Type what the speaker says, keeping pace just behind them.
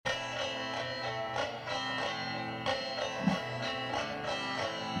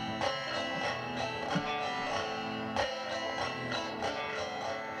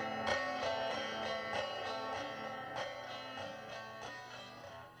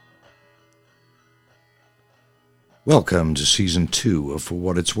Welcome to Season 2 of For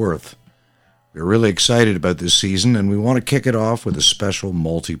What It's Worth. We're really excited about this season, and we want to kick it off with a special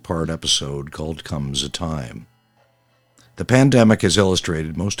multi-part episode called Comes a Time. The pandemic has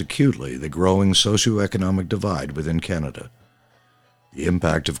illustrated most acutely the growing socioeconomic divide within Canada. The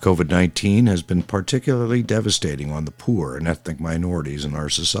impact of COVID-19 has been particularly devastating on the poor and ethnic minorities in our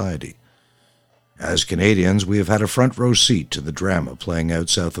society. As Canadians, we have had a front-row seat to the drama playing out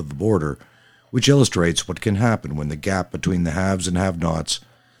south of the border, which illustrates what can happen when the gap between the haves and have-nots,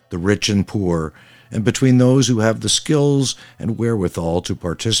 the rich and poor, and between those who have the skills and wherewithal to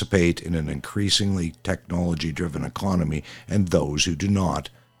participate in an increasingly technology-driven economy and those who do not,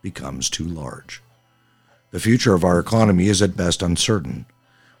 becomes too large. The future of our economy is at best uncertain,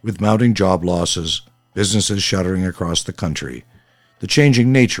 with mounting job losses, businesses shuttering across the country, the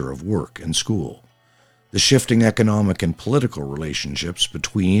changing nature of work and school, the shifting economic and political relationships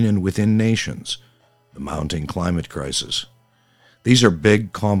between and within nations, the mounting climate crisis. These are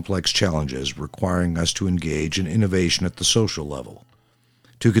big, complex challenges requiring us to engage in innovation at the social level,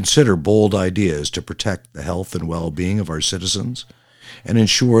 to consider bold ideas to protect the health and well-being of our citizens, and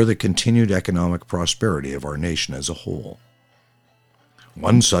ensure the continued economic prosperity of our nation as a whole.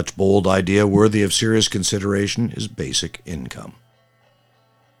 One such bold idea worthy of serious consideration is basic income.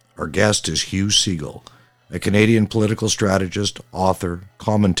 Our guest is Hugh Segal, a Canadian political strategist, author,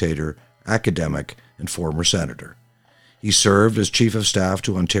 commentator, academic, and former senator. He served as Chief of Staff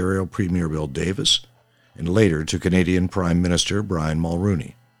to Ontario Premier Bill Davis, and later to Canadian Prime Minister Brian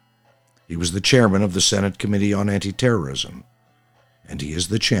Mulroney. He was the chairman of the Senate Committee on Anti-Terrorism, and he is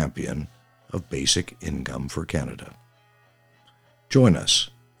the champion of basic income for Canada. Join us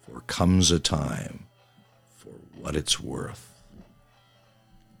for Comes a Time, for what it's worth.